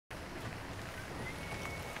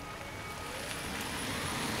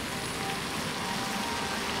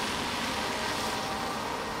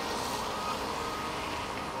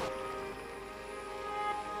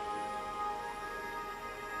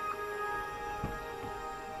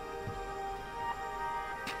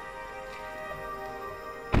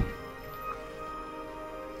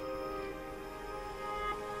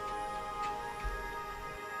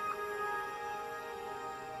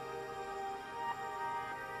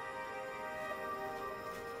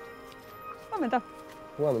Huomenta.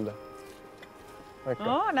 Huomenta.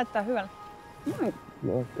 No, näyttää hyvältä.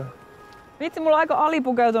 Moikka. Vitsi, mulla on aika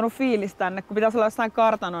alipukeutunut fiilis tänne, kun pitäisi olla jossain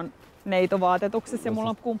kartanon neitovaatetuksessa ja mulla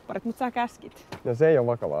on kumpparit, mutta sä käskit. No se ei ole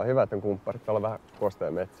vakavaa. Hyvä, että on kumpparit. Täällä on vähän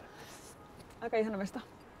kostea metsä. Aika ihana mesta.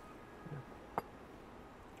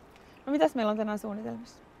 No mitäs meillä on tänään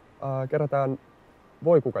suunnitelmissa? Kerätään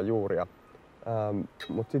voikukanjuuria,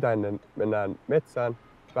 mutta sitä ennen mennään metsään,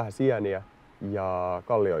 vähän sieniä ja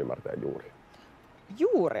kallioimarteen juuria.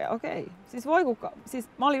 Juuria, okei. Siis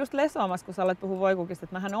mä olin just lesoamassa, kun sä olet puhua voikukista,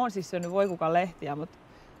 että mähän oon siis syönyt voikukan lehtiä, mutta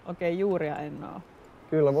okei, juuria en oo.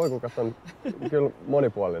 Kyllä voikukat on kyllä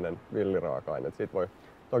monipuolinen villiraaka-aine. Siitä voi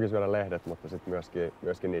toki syödä lehdet, mutta sitten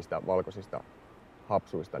myöskin niistä valkoisista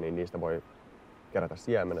hapsuista, niin niistä voi kerätä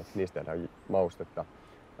siemenet, niistä tehdään maustetta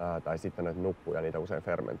tai sitten näitä nuppuja, niitä usein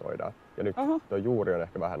fermentoidaan. Ja nyt tuo juuri on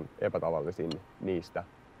ehkä vähän epätavallisin niistä,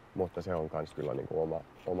 mutta se on kans kyllä niinku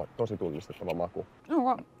oma tosi tunnistettava maku.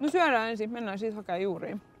 No syödään ensin, mennään siis hakemaan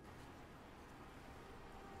juuriin.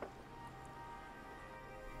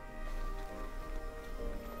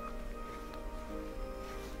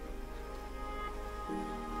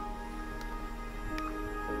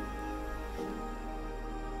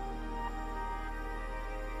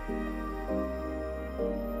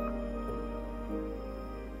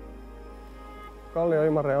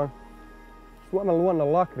 Kallioimare on Suomen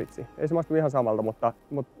luonnon lakritsi. Ei se maistu ihan samalta, mutta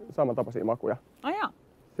samantapaisia makuja.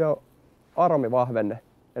 Se on aromivahvenne,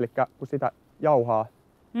 eli kun sitä jauhaa,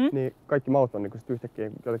 niin kaikki maut on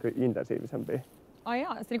yhtäkkiä jotenkin intensiivisempia.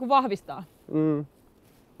 Se niinku vahvistaa?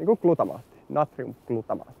 Niin kuin glutamaatti,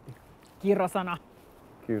 natriumglutamaatti. Kirosana.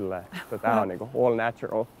 Kyllä, tää on niinku all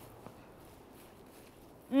natural.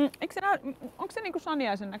 Onko se niinku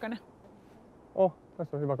saniaisen näköinen?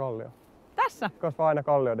 Tässä on hyvä kallio. Tässä? Kasvaa aina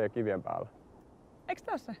kallioiden ja kivien päällä. Eikö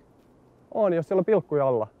tässä? On, jos siellä on pilkkuja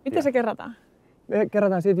alla. Miten se kerätään? Me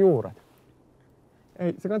kerätään siitä juuret.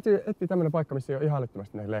 Se kannattaa etsiä tämmönen paikka, missä ei ole ihan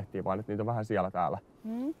älyttömästi näitä lehtiä, vaan että niitä on vähän siellä täällä.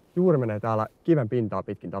 Juuri menee täällä kiven pintaa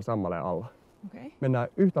pitkin täällä sammaleen alla. Okay. Mennään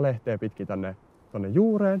yhtä lehteä pitkin tonne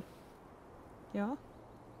juureen. Joo.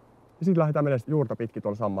 Ja sitten lähdetään menemään juurta pitkin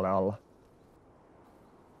tuolla sammaleen alla.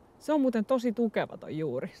 Se on muuten tosi tukeva toi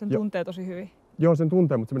juuri. Sen tuntee tosi hyvin. Joo, sen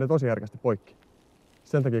tuntee, mutta se menee tosi herkästi poikki.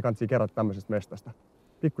 Sen takia kannattaa kerätä tämmöisestä mestasta.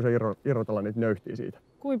 Pikkusen irrotella niitä nöyhtiä siitä.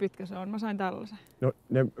 Kuinka pitkä se on? Mä sain tällaisen. No,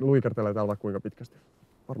 ne luikertelee täällä vaikka kuinka pitkästi.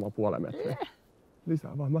 Varmaan puolen metriä.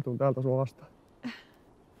 Lisää vaan, mä tuun täältä sua vastaan.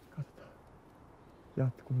 Katsotaan.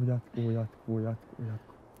 Jatkuu.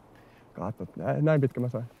 Katsot, näin pitkä mä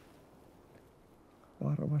sain.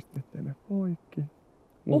 Varovasti, ettei mene poikki.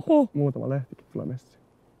 Muutama lehtikin tulee messiin.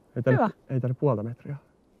 Ei tänne puolta metriä.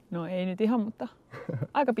 No ei nyt ihan, mutta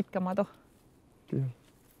aika pitkä mato. Kyllä.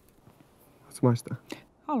 Haluatko maistaa?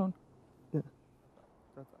 Haluan.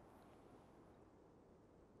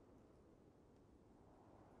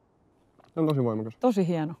 Se on tosi voimakas. Tosi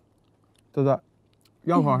hieno.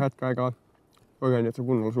 Jauhaa hetken aikaa oikein, että se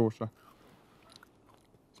kunnolla suussa.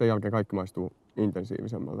 Sen jälkeen kaikki maistuu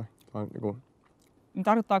intensiivisemmältä.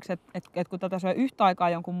 Tarkoittaako se, että kun tätä syö yhtä aikaa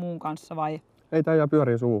jonkun muun kanssa vai? Ei, tää jää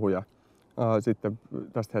pyöriin suuhun ja sitten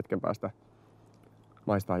tästä hetken päästä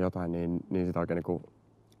maistaa jotain, niin sitä oikein niin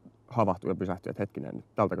havahtuu ja pysähtyy, että hetkinen,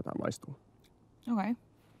 tältäkö tää maistuu. Okei.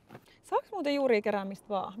 Saako muuten juuria keräämistä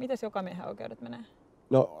vaan? Mites jokamiehen oikeudet menee?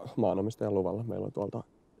 No, maanomistajan luvalla. Meillä on tuolta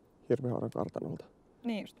Hirvihaudan kartanolta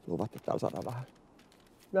niin just. luvat, että täällä saadaan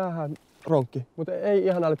vähän ronkki. Mutta ei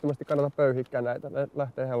ihan älyttömästi kannata pöyhikään näitä. Ne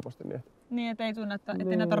lähtee helposti niin. Niin, ettei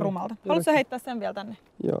näytä rumalta. Haluatko heittää sen vielä tänne?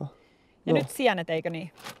 Joo. Ja nyt sienet, eikö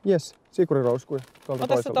niin? Jes, sikurirouskuja.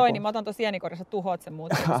 Ota se toi, niin mä otan tuon sienikorissa, tuhoat sen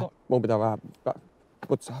muuten. Mun pitää vähän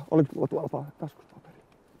putsaa. Oliko mulla tuolla taskussa paperi?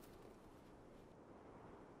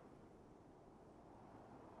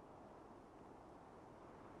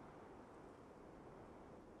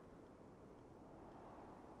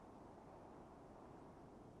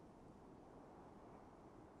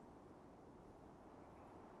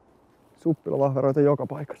 Suppilovahveroita joka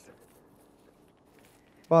paikassa.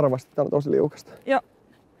 Varovasti, tää on tosi liukasta. Joo.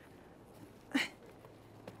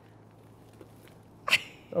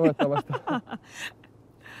 Toivottavasti.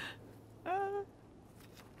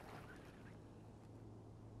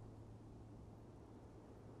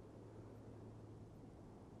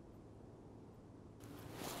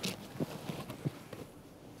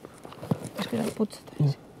 Pitää putsata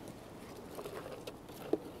ensin.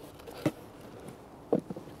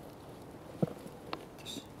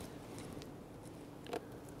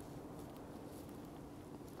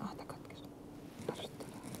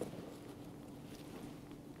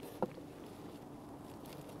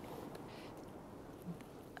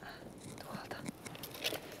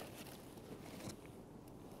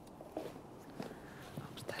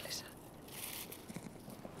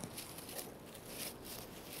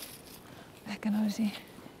 noisia.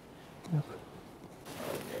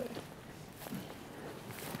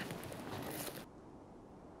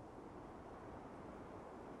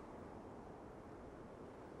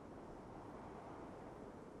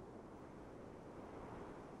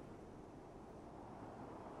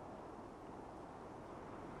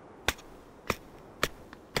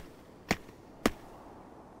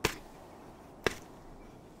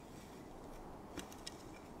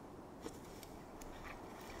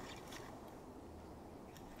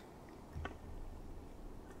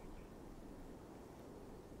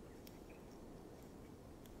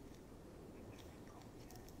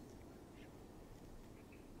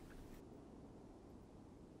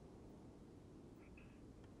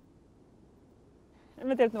 En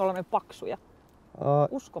mä tiedä, että me olemme paksuja.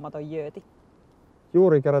 Uskomaton jööti.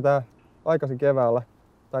 Juuri kerätään aikaisin keväällä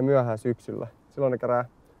tai myöhään syksyllä. Silloin ne kerää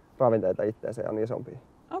ravinteita itteensä ja on isompia.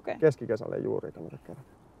 Okay. Keskikesällä ei juuri kannata kerätä.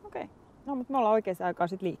 Okei. No, mutta me ollaan oikeaan aikaan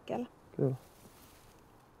sit liikkeellä. Kyllä.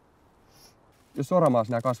 Jos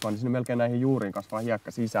soramaassa nämä kasvaa, niin sinne melkein näihin juuriin kasvaa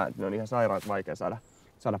hiekka sisään. Ne on ihan sairaan vaikea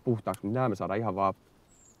saada puhtaaksi, mutta nämä me saadaan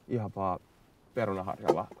ihan vaan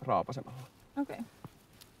perunaharjalla raapasemalla. Okei.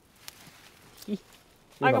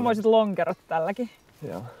 Aikamoiset lonkerot tälläkin.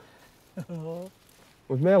 Joo.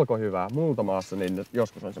 Mutta melko hyvää. Multamaassa niin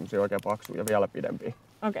joskus on semmosia oikein paksuja ja vielä pidempiä.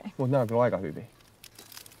 Okei. Mutta nämä on kyllä aika hyviä.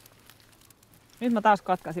 Nyt mä taas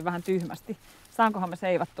katkaisin vähän tyhmästi. Saankohan mä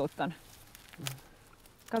seivattua tän?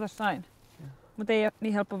 Kato, sain. Mutta ei ole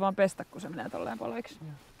niin helppo vaan pestä, kun se menee tolleen paloiksi.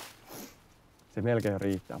 Se melkein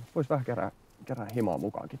riittää. Vois vähän kerää himaa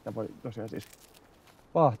mukaankin. Tämä voi tosiaan siis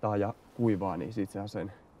vaahtaa ja kuivaa, niin siitä saa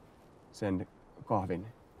sen kahvin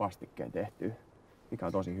vastikkeen tehtyä, mikä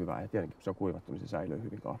on tosi hyvää. Ja tietenkin kun se on kuivattu, niin se säilyy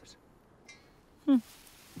hyvin kahvissa.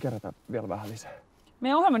 Kerätään vielä vähän lisää.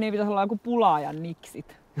 Meidän ohjelma niin pitäisi olla joku pulaajan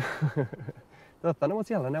niksit. Totta, no mutta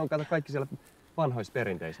siellä ne on kaikki siellä vanhoissa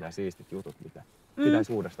perinteissä nämä siistit jutut, mitä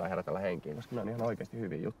pitäisi uudestaan herätellä henkiin, koska ne on ihan oikeasti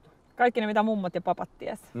hyviä juttuja. Kaikki ne, mitä mummot ja papat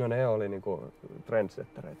ties. No ne oli niinku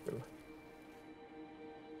trendsettereitä kyllä.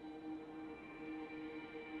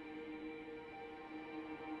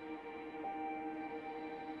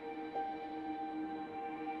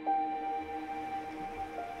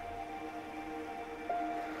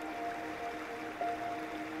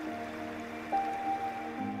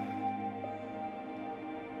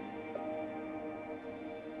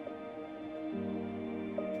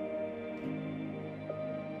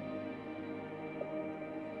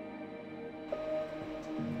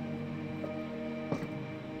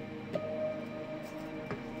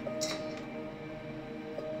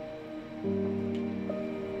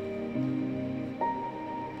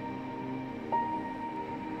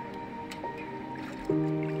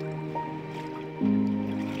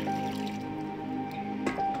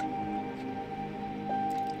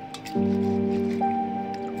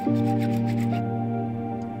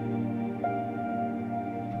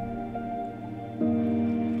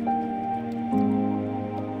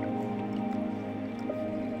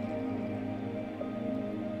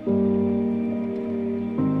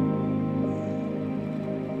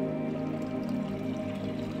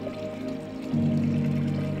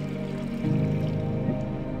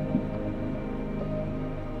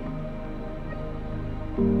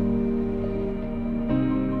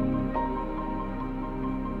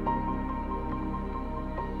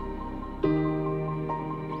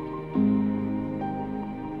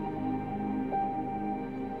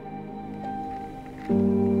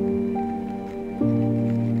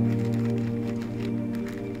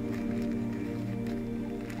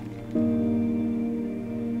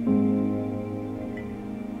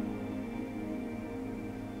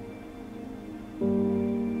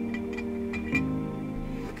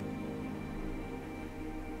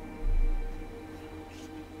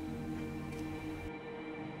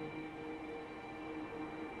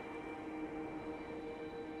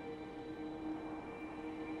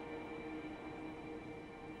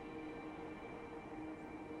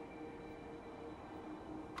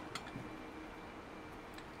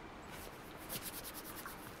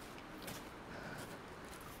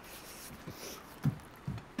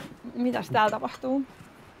 Mitäs täällä tapahtuu?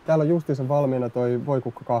 Täällä on justiinsa valmiina toi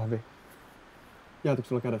voikukkakahvi. Jäätyykö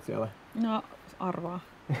sulla kädet siellä? No, arvaa.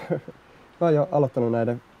 Mä oon jo aloittanut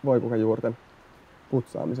näiden voikukanjuurten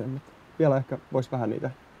putsaamisen, mutta vielä ehkä vois vähän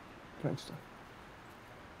niitä renssaa.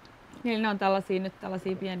 Niin ne on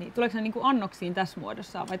tällaisia pieniä. Tuleeko ne niinku annoksiin tässä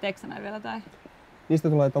muodossa vai teetkö näin vielä tai? Niistä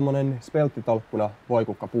tulee tommonen spelttitolkkuna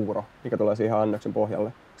voikukkapuuro, mikä tulee siihen annoksen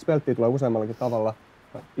pohjalle. Spelttiä tulee useammallakin tavalla.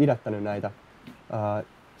 Mä oon idättänyt näitä.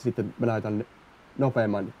 Sitten mä näytän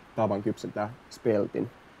nopeamman tavan kypsentää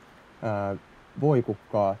speltin.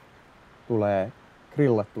 Voikukkaa tulee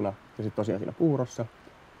grillattuna ja sitten tosiaan siinä puurossa.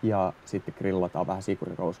 Ja sitten grillataan vähän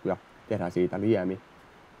sikurirouskuja, tehdään siitä liemi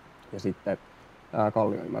ja sitten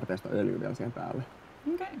kallioimarteista öljy vielä siihen päälle.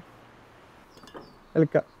 Okei.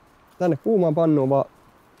 Elikkä tänne kuumaan pannuun vaan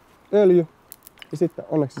öljy ja sitten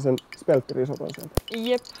onneksi sen spelttirisoton sieltä.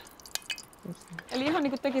 Jep. Eli ihan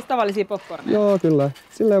niinku tekis tavallisia popcorneja. Joo, kyllä.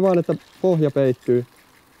 Silleen vaan, että pohja peittyy.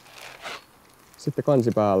 Sitten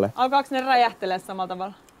kansi päälle. Alkaako ne räjähtelee samalla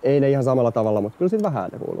tavalla? Ei ne ihan samalla tavalla, mutta kyllä siitä vähän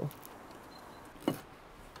ne kuuluu.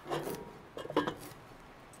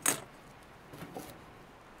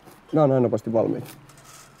 Nämä on näin nopeasti valmiita.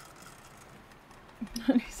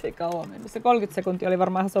 No niin, se ei kauan mennyt. Se 30 sekuntia oli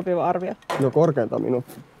varmaan ihan sopiva arvio. No korkeintaan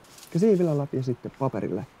minuutti. Ja siivillä läpi ja sitten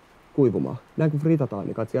paperille kuivumaan. Näin kun fritataan,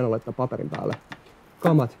 niin katsi aina laittaa paperin päälle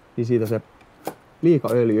kamat, niin siitä se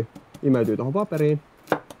liikaöljy imeytyy tuohon paperiin.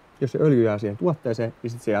 Jos se öljy jää siihen tuotteeseen,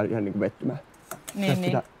 niin sitten se jää ihan niin kuin vettymään.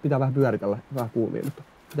 Niin. Pitää vähän pyöritellä, vähän kuumia, mutta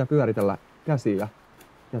pitää pyöritellä käsiä.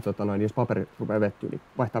 Ja jos paperi rupeaa vettyä, niin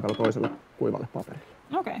vaihtaa vielä toiselle kuivalle paperille.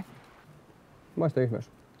 Okei. Maista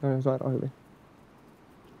ihmeessä. Ne on ihan sairaan hyvin.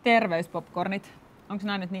 Terveyspopcornit. Onko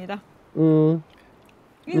nämä nyt niitä?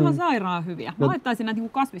 Ihan sairaan hyviä. Mä laittaisin näitä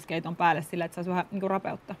niinku kasviskeiton päälle sillä, että saisi vähän niinku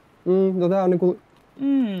rapeutta. No tää on niinku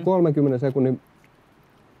 30 sekunnin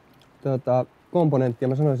komponentti. Ja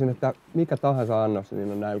mä sanoisin, että mikä tahansa annos,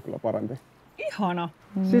 niin on näillä kyllä parempi. Ihana.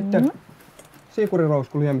 Sitten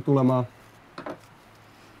sikurirouskuliemi tulemaan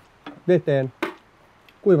veteen.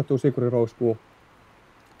 Kuivattua sikurirouskua,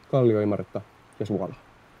 kallioimaretta ja suolaa.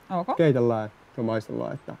 Okay. Keitellään ja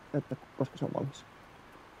maistellaan, että koska se on valmis.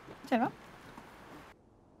 Selvä.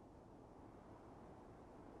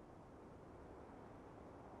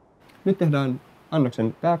 Nyt tehdään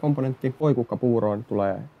annoksen pääkomponentti. Voikukkapuuroon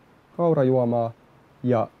tulee kaurajuomaa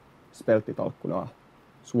ja spelttitalkkunaa,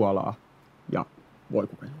 suolaa ja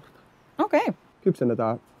voikukanjuurta. Okei.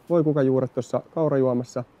 Kypsennetään voikukanjuuret tuossa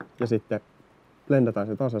kaurajuomassa ja sitten blendataan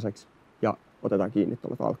se tasaiseksi ja otetaan kiinni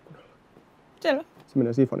tuolla talkkunalla. Selvä. Se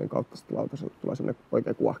menee sifonin kautta, sitten lautaselle tulee semmoinen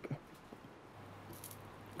oikein kuohkea.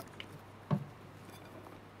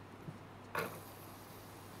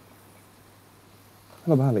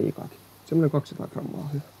 Täällä on vähän liikaakin. Semmoinen 200 grammaa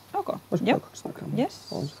on hyvä. Okay. Olisiko 200 grammaa? Yes.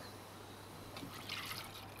 On se.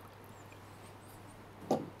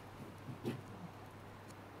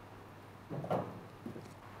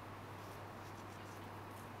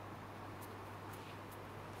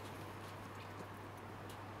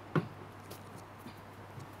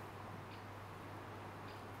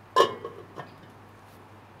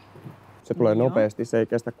 Se tulee nopeasti, se ei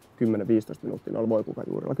kestä 10-15 minuuttia noilla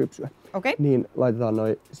voikukanjuurilla kypsyä. Okay. Niin laitetaan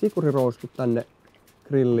noi sikurirouskut tänne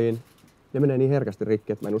grilliin. Ne menee niin herkästi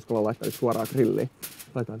rikki, että mä en uskalla laittaa nyt suoraan grilliin.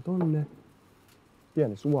 Laitetaan tonne,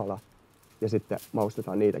 pieni suola ja sitten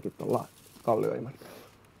maustetaan niitäkin tuolla kallioimarteella.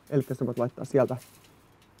 Eli sä voit laittaa sieltä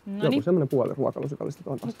joku semmonen puoli ruokalusikallista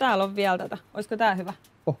tuohon taas. No täällä on vielä tätä. Olisiko tää hyvä?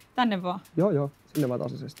 Tänne vaan. Joo, sinne vaan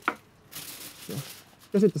tasaisesti. Joo.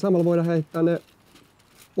 Ja sitten samalla voidaan heittää ne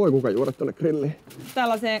voikukanjuuret tuonne grilliin.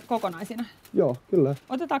 Tällaiseen kokonaisina? Joo, kyllä.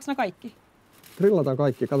 Otetaanko ne kaikki? Grillataan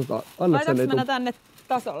kaikki, katsotaan. Laitaanko mennä tänne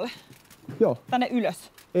tasolle? Joo. Tänne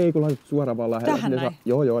ylös? Ei, kun laitat suoraan vaan lähelle. Tähän näin?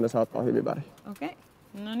 Joo, ne saattaa hyvin väriä. Okei,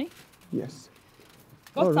 noniin. Yes.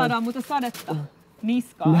 Kohta saadaan muuten sadetta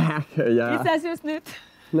niskaan. Näköjään. Itse asiassa just nyt.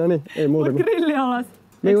 Noniin, ei muuta kuin grilli alas.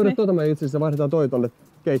 Me juuri me itse asiassa vaihdetaan toi tonne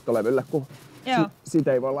keittolevylle, kun Joo.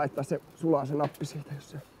 siitä ei voi laittaa se sulaa se nappi siitä, jos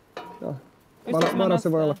se... Joo. Varas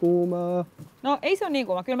se voi olla kuumaa. No ei se ole niin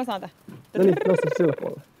kuuma, kyllä mä saan tän. No niin, nosta sillä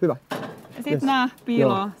puolella. Hyvä. Ja sit nää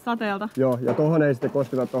piiloo sateelta. Joo, ja tohon ei sitten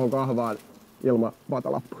kosketa tohon kahvaan ilman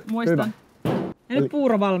vatalappuja. Muistan. Hyvä. Ja nyt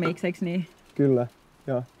puuro valmiiksi, eiks niin? Kyllä,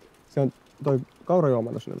 joo. Se on toi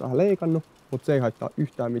kaurajuoma tossa vähän leikannut, mutta se ei haittaa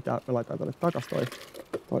yhtään mitään. Me laitetaan tonne takas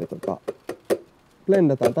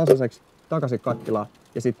blendataan tasaiseksi takaisin kattilaan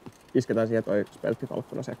ja sitten isketään siihen toi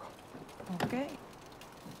spelttitalkkuna sekaan. Okei.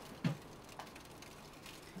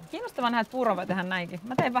 Kiinnostavaa nähdä, että puuron voi tehdä näinkin.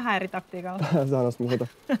 Mä teen vähän eri taktiikalla. Saanas muuta.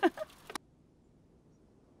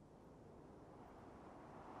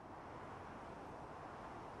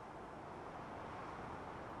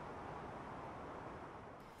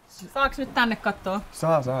 Saaks nyt tänne kattoo?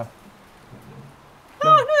 Saa.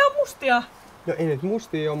 No, ne on mustia. No ei nyt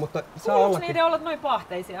mustia ole, mutta saa Kuuluuko ollakin. niiden olla noin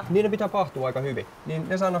pahteisia? Niiden pitää pahtua aika hyvin. Niin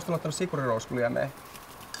ne saa nostella tuonne sikurirouskuliemeen.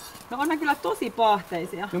 No on ne kyllä tosi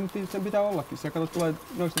pahteisia. No mutta sen pitää ollakin. Se kato,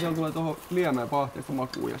 noista siellä tulee tuohon liemeen pahteista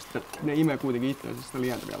makuun ja sitten ne imee kuitenkin itseänsä sitä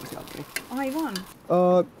lientä vielä sieltä. Niin. Aivan.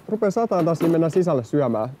 Rupee sataan taas, niin mennään sisälle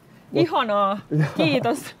syömään. Ihanaa.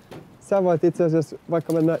 Kiitos. Sä voit itse asiassa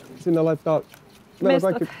vaikka mennä sinne laittaa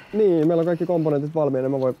meillä on kaikki komponentit valmiina,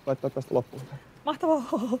 mä voin laittaa tästä loppuun. Mahtavaa.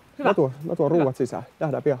 Hyvä. Mä tuon ruuat sisään.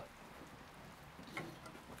 Nähdään pian.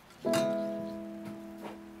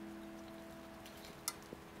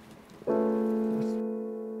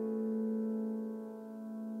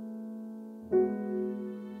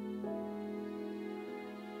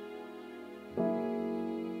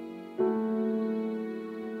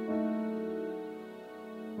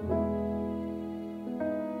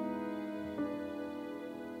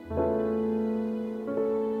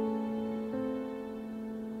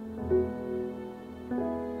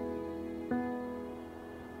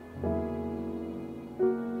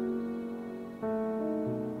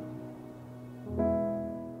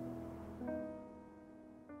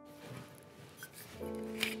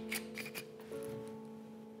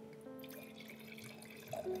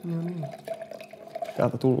 No niin.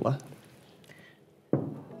 Täältä tullaan.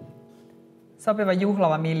 Sopiva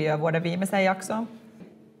juhlava miljöö vuoden viimeiseen jaksoon.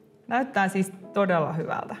 Näyttää siis todella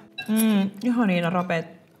hyvältä. Ihan niin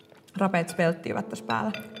rapeet spelttivät tässä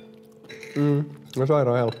päällä. No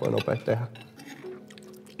sairaan helppoa ja nopea tehdä.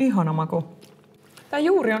 Ihana maku. Tää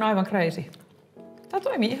juuri on aivan crazy. Tää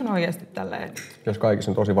toimii ihan oikeesti tälleen. Jos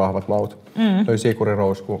kaikissa on tosi vahvat maut. Toi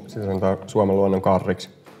sikurirousku, sitä sanotaan Suomen luonnon karriksi.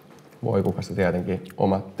 Voikukassa tietenkin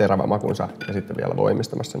oma terävä makunsa ja sitten vielä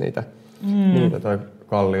voimistamassa niitä toi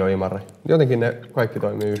kallioimare. Jotenkin ne kaikki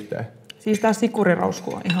toimii yhteen. Siis tää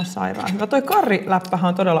sikurirousku on ihan sairaan hyvä. Toi karriläppähän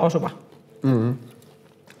on todella osuva.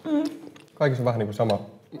 Kaikissa on vähän niin kuin sama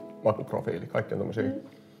makuprofiili. Kaikki on tommosia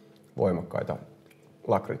voimakkaita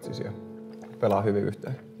lakritsisia. Pelaa hyvin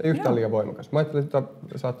yhteen. Ei yhtään liian voimakas. Mä ajattelin, että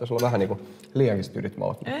saattaisi olla vähän niin kuin liiankin styrit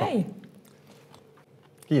maut. Ei.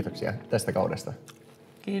 Kiitoksia tästä kaudesta.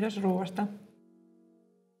 Kiitos ruuasta.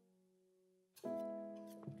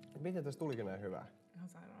 Miten tästä tulikin näin hyvää? Ihan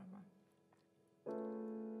sairaan hyvää.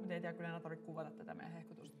 Mut ei tiedä, kyllä enää tarvitse kuvata tätä meidän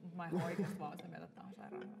hehkutusta, mutta mä ihan oikeasti vaan sitä mieltä, että tää on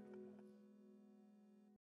sairaan hyvää.